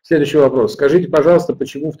 Следующий вопрос. Скажите, пожалуйста,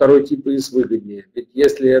 почему второй тип ИИС выгоднее? Ведь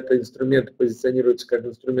если это инструмент позиционируется как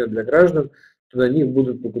инструмент для граждан, то на них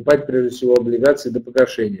будут покупать прежде всего облигации до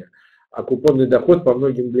погашения. А купонный доход по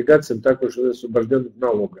многим облигациям так уж освобожден от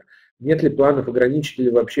налога. Нет ли планов ограничить или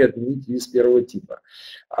вообще отменить ИИС первого типа?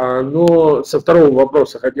 Но со второго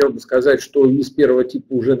вопроса хотел бы сказать, что ИИС первого типа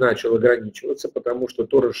уже начал ограничиваться, потому что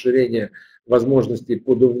то расширение возможностей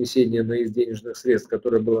по довнесению на ИИС денежных средств,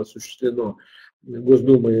 которое было осуществлено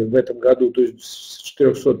Госдумой в этом году, то есть с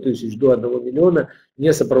 400 тысяч до 1 миллиона,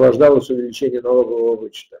 не сопровождалось увеличение налогового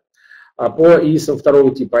вычета. А по ИИСам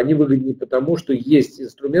второго типа они выгоднее потому, что есть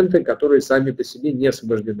инструменты, которые сами по себе не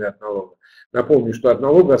освобождены от налога. Напомню, что от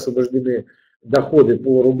налога освобождены доходы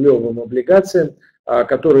по рублевым облигациям,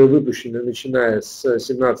 которые выпущены начиная с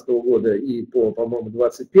 2017 года и по, по-моему,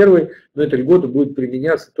 2021, но эта льгота будет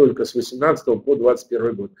применяться только с 2018 по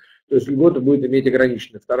 2021 год. То есть льгота будет иметь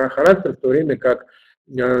ограниченный характер, в то время как,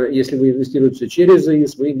 если вы инвестируете через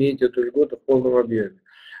ИИС, вы имеете эту льготу в полном объеме.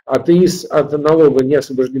 От ИИС, от налога не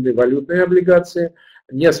освобождены валютные облигации,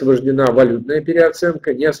 не освобождена валютная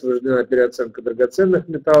переоценка, не освобождена переоценка драгоценных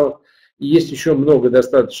металлов. И есть еще много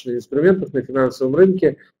достаточно инструментов на финансовом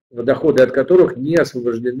рынке, доходы от которых не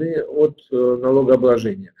освобождены от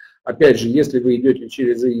налогообложения. Опять же, если вы идете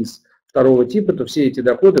через ИИС второго типа, то все эти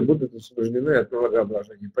доходы будут освобождены от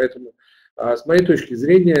налогообложения. Поэтому, с моей точки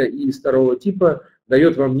зрения, ИИС второго типа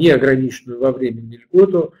дает вам неограниченную во времени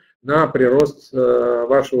льготу на прирост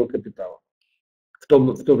вашего капитала. В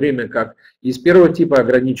то время как ИИС первого типа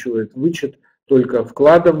ограничивает вычет только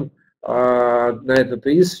вкладом на этот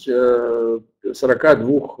ИИС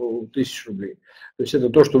 42 тысяч рублей. То есть это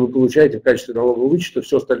то, что вы получаете в качестве налогового вычета,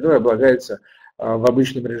 все остальное облагается в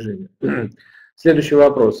обычном режиме. Следующий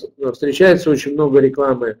вопрос. Встречается очень много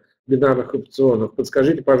рекламы бинарных опционов.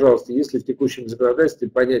 Подскажите, пожалуйста, есть ли в текущем законодательстве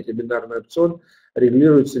понятие бинарный опцион,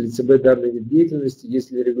 регулируется ли ЦБ данный вид деятельности,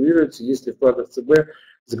 если регулируется, есть ли в планах ЦБ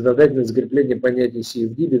законодательное закрепление понятия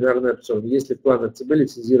CFD, бинарный опцион, есть ли в планах ЦБ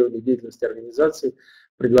лицензирование деятельности организаций,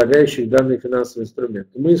 предлагающих данные финансовые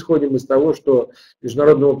инструменты. Мы исходим из того, что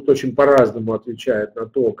международный опыт очень по-разному отвечает на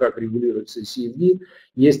то, как регулируется CFD.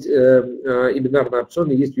 Есть и бинарные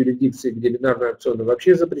опционы, есть юрисдикции, где бинарные опционы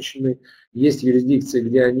вообще запрещены, есть юрисдикции,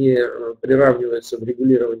 где они приравниваются в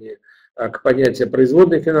регулировании к понятию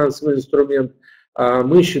производный финансовый инструмент.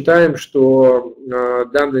 Мы считаем, что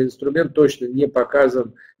данный инструмент точно не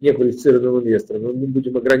показан неквалифицированным инвесторам. Мы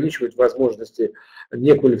будем ограничивать возможности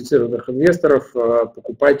неквалифицированных инвесторов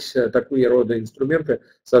покупать такие рода инструменты,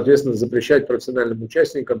 соответственно, запрещать профессиональным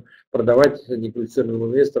участникам продавать неквалифицированным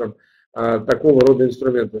инвесторам такого рода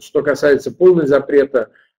инструменты. Что касается полного запрета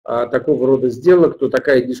такого рода сделок, то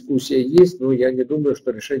такая дискуссия есть, но я не думаю,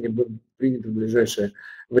 что решение будет принято в ближайшее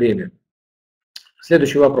время.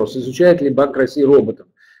 Следующий вопрос. Изучает ли Банк России роботов,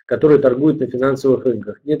 которые торгуют на финансовых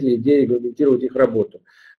рынках? Нет ли идеи регламентировать их работу?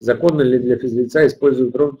 Законно ли для физлица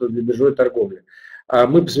использовать роботов для биржевой торговли?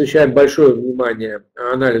 Мы посвящаем большое внимание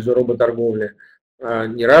анализу роботорговли,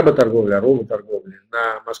 не работорговли, а роботорговли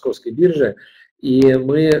на московской бирже. И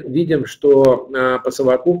мы видим, что по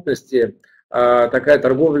совокупности такая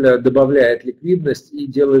торговля добавляет ликвидность и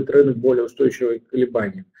делает рынок более устойчивым к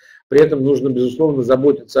колебаниям. При этом нужно, безусловно,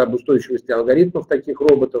 заботиться об устойчивости алгоритмов таких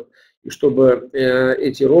роботов, и чтобы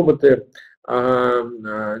эти роботы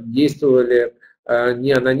действовали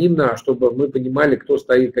не анонимно, а чтобы мы понимали, кто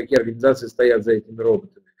стоит, какие организации стоят за этими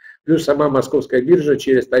роботами. Плюс сама московская биржа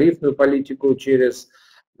через тарифную политику, через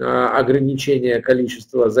ограничение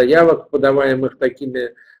количества заявок, подаваемых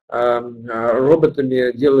такими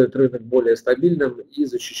роботами, делает рынок более стабильным и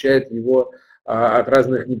защищает его от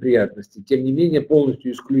разных неприятностей. Тем не менее,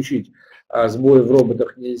 полностью исключить сбои в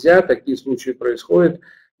роботах нельзя, такие случаи происходят.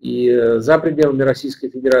 И за пределами Российской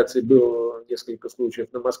Федерации было несколько случаев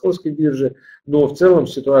на московской бирже, но в целом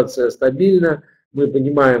ситуация стабильна, мы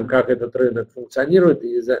понимаем, как этот рынок функционирует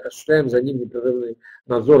и осуществляем за ним непрерывный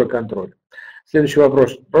надзор и контроль. Следующий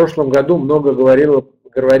вопрос. В прошлом году много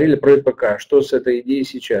говорили про ИПК. Что с этой идеей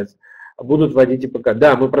сейчас? Будут вводить ИПК?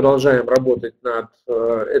 Да, мы продолжаем работать над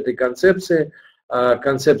этой концепцией.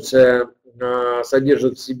 Концепция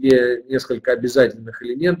содержит в себе несколько обязательных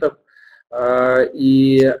элементов,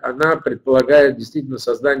 и она предполагает действительно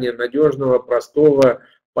создание надежного, простого,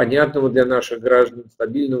 понятного для наших граждан,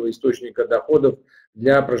 стабильного источника доходов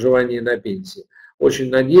для проживания на пенсии.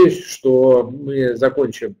 Очень надеюсь, что мы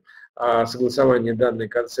закончим согласование данной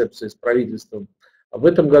концепции с правительством в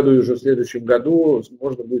этом году и уже в следующем году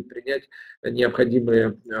можно будет принять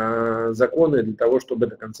необходимые законы для того, чтобы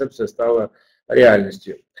эта концепция стала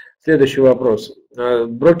реальностью. Следующий вопрос.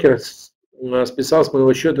 Брокер списал с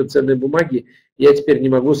моего счета ценные бумаги, и я теперь не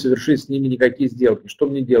могу совершить с ними никакие сделки. Что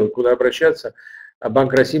мне делать? Куда обращаться?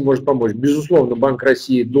 Банк России может помочь. Безусловно, Банк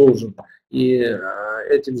России должен и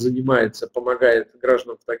этим занимается, помогает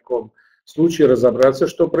гражданам в таком случае разобраться,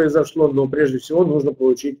 что произошло, но прежде всего нужно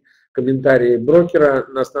получить комментарии брокера,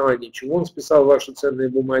 на основании чего он списал ваши ценные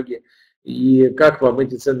бумаги и как вам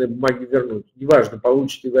эти ценные бумаги вернуть. Неважно,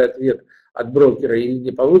 получите вы ответ от брокера или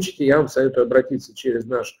не получите, я вам советую обратиться через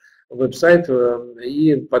наш веб-сайт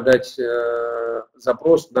и подать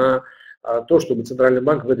запрос на то, чтобы Центральный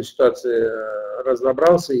банк в этой ситуации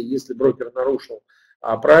разобрался, и если брокер нарушил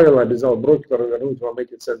правила, обязал брокера вернуть вам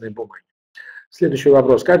эти ценные бумаги. Следующий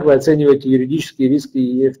вопрос. Как вы оцениваете юридические риски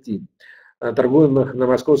EFT, торгуемых на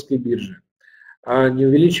московской бирже? А не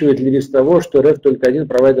увеличивает ли риск того, что РФ только один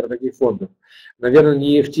провайдер таких фондов? Наверное,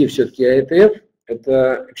 не EFT все-таки, а ETF.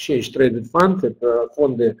 Это Exchange Traded Fund, это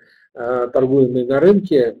фонды, торгуемые на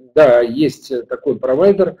рынке. Да, есть такой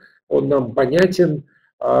провайдер, он нам понятен.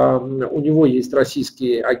 У него есть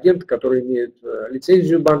российский агент, который имеет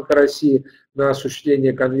лицензию Банка России на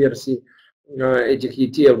осуществление конверсий этих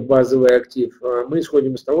ETF в базовый актив. Мы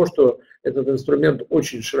исходим из того, что этот инструмент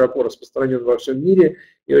очень широко распространен во всем мире,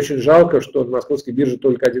 и очень жалко, что на московской бирже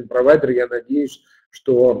только один провайдер. Я надеюсь,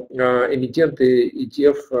 что эмитенты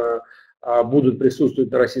ETF будут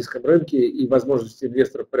присутствовать на российском рынке, и возможности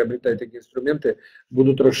инвесторов приобретать такие инструменты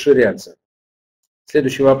будут расширяться.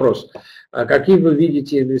 Следующий вопрос. Какие вы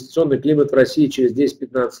видите инвестиционный климат в России через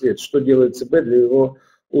 10-15 лет? Что делает ЦБ для его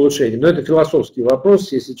улучшения? Но это философский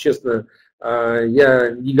вопрос, если честно.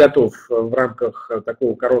 Я не готов в рамках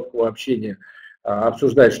такого короткого общения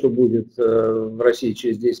обсуждать, что будет в России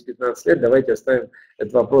через 10-15 лет. Давайте оставим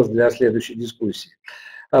этот вопрос для следующей дискуссии.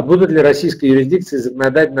 Будут ли российской юрисдикции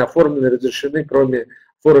законодательно оформлены, разрешены, кроме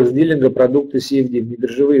форекс-дилинга, продукты CFD,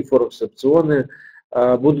 небиржевые форекс-опционы?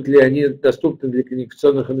 Будут ли они доступны для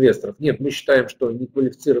квалифицированных инвесторов? Нет, мы считаем, что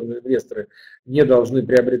неквалифицированные инвесторы не должны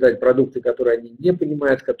приобретать продукты, которые они не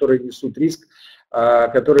понимают, которые несут риск,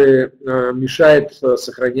 которые мешают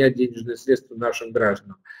сохранять денежные средства нашим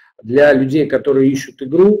гражданам. Для людей, которые ищут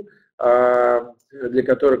игру, для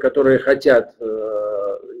которые хотят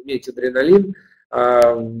иметь адреналин,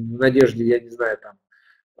 в надежде, я не знаю,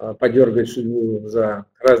 там, подергать судьбу за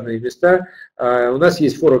разные места, у нас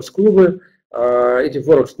есть форекс-клубы. Эти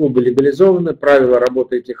форекс-клубы легализованы, правила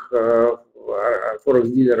работы этих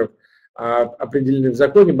форекс-дилеров определены в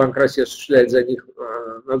законе, Банк России осуществляет за них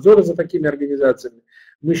надзор за такими организациями.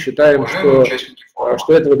 Мы считаем,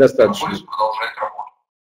 что этого достаточно.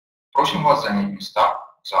 Просим вас занять места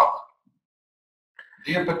в залах.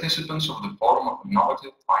 Dear participants of the Forum of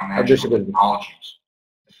Innovative Financial Technologies,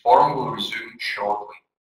 the forum will resume shortly.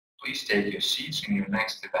 Please take your seats in your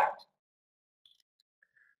next event.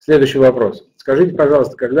 Следующий вопрос. Скажите,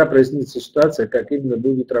 пожалуйста, когда прояснится ситуация, как именно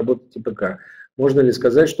будет работать ИПК? Можно ли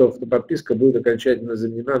сказать, что автоподписка будет окончательно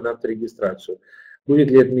заменена на авторегистрацию? Будет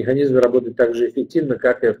ли этот механизм работать так же эффективно,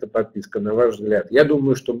 как и автоподписка, на ваш взгляд? Я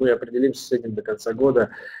думаю, что мы определимся с этим до конца года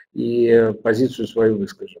и позицию свою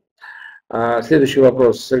выскажем. Следующий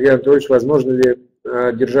вопрос. Сергей Анатольевич, возможно ли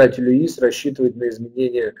держателю ИИС рассчитывать на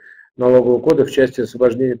изменение налогового кода в части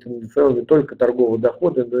освобождения от НДФЛ не только торгового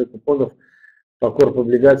дохода, но и купонов по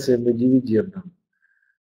корпоблигациям и дивидендам?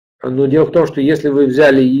 Но дело в том, что если вы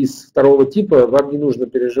взяли ИИС второго типа, вам не нужно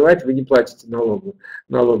переживать, вы не платите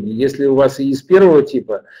налоги. Если у вас ИИС первого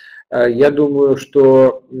типа, я думаю,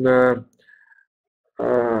 что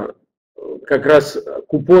как раз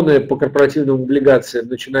купоны по корпоративным облигациям,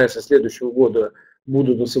 начиная со следующего года,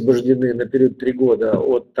 будут освобождены на период 3 года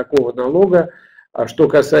от такого налога. А что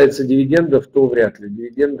касается дивидендов, то вряд ли.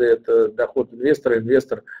 Дивиденды – это доход инвестора.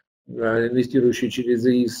 Инвестор, инвестирующий через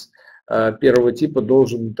ИИС первого типа,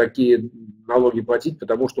 должен такие налоги платить,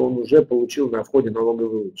 потому что он уже получил на входе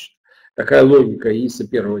налоговый вычет. Такая логика ИИСа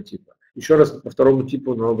первого типа. Еще раз, по второму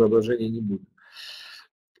типу налогообложения не будет.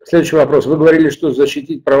 Следующий вопрос. Вы говорили, что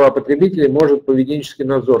защитить права потребителей может поведенческий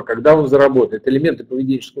надзор. Когда он заработает? Элементы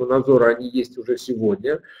поведенческого надзора, они есть уже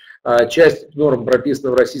сегодня. Часть норм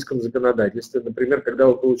прописана в российском законодательстве. Например, когда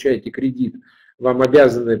вы получаете кредит, вам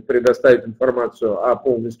обязаны предоставить информацию о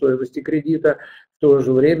полной стоимости кредита. В то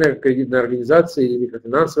же время кредитная организация или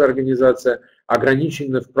микрофинансовая организация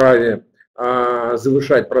ограничены в праве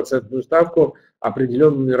завышать процентную ставку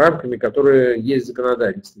определенными рамками, которые есть в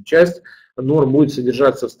законодательстве. Часть норм будет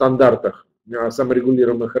содержаться в стандартах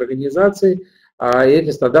саморегулируемых организаций, а эти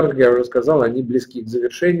стандарты, как я уже сказал, они близки к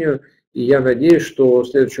завершению, и я надеюсь, что в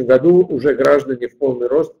следующем году уже граждане в полный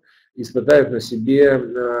рост испытают на себе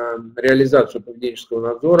реализацию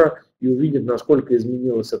поведенческого надзора и увидят, насколько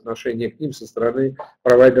изменилось отношение к ним со стороны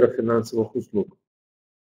провайдеров финансовых услуг.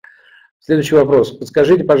 Следующий вопрос.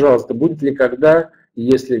 Подскажите, пожалуйста, будет ли когда,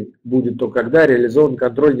 если будет, то когда, реализован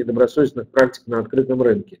контроль недобросовестных практик на открытом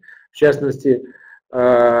рынке? В частности,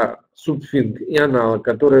 субфинг и аналог,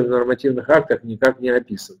 который в нормативных актах никак не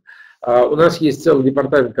описан. У нас есть целый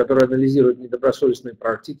департамент, который анализирует недобросовестные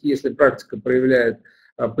практики. Если практика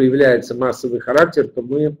появляется массовый характер, то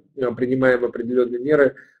мы принимаем определенные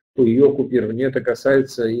меры по ее купированию. Это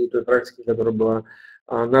касается и той практики, которая была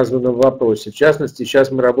названо в вопросе. В частности,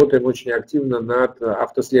 сейчас мы работаем очень активно над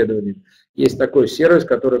автоследованием. Есть такой сервис,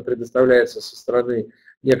 который предоставляется со стороны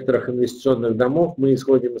некоторых инвестиционных домов. Мы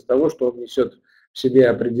исходим из того, что он несет в себе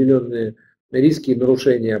определенные риски и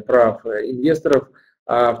нарушения прав инвесторов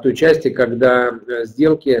в той части, когда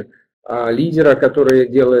сделки лидера, который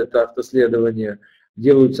делает автоследование,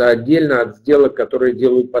 делаются отдельно от сделок, которые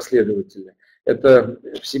делают последователи. Это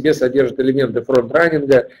в себе содержит элементы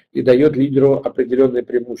фронт-раннинга и дает лидеру определенные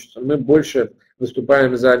преимущества. Мы больше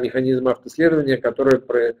выступаем за механизм автоследования, который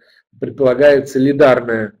предполагает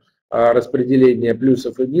солидарное распределение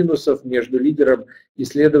плюсов и минусов между лидером и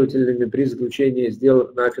следователями при заключении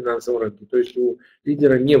сделок на финансовом рынке. То есть у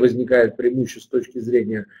лидера не возникает преимуществ с точки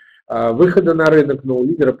зрения выхода на рынок, но у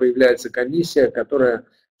лидера появляется комиссия, которая,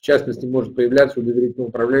 в частности, может появляться у доверительного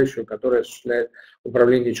управляющего, который осуществляет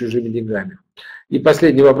управление чужими деньгами. И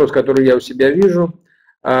последний вопрос, который я у себя вижу.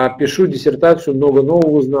 Пишу диссертацию, много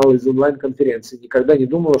нового узнал из онлайн-конференции. Никогда не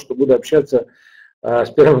думала, что буду общаться с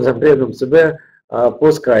первым зампредом ЦБ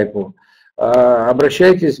по скайпу.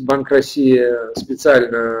 Обращайтесь, Банк России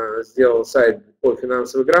специально сделал сайт по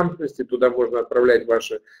финансовой грамотности, туда можно отправлять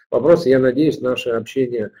ваши вопросы. Я надеюсь, наше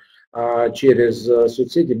общение через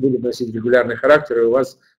соцсети будет носить регулярный характер, и у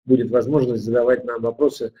вас будет возможность задавать нам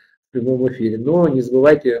вопросы в прямом эфире. Но не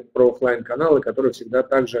забывайте про офлайн-каналы, которые всегда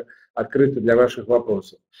также открыты для ваших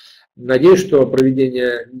вопросов. Надеюсь, что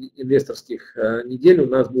проведение инвесторских недель у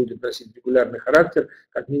нас будет носить регулярный характер,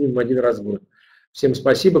 как минимум один раз в год. Всем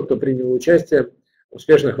спасибо, кто принял участие.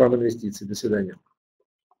 Успешных вам инвестиций. До свидания.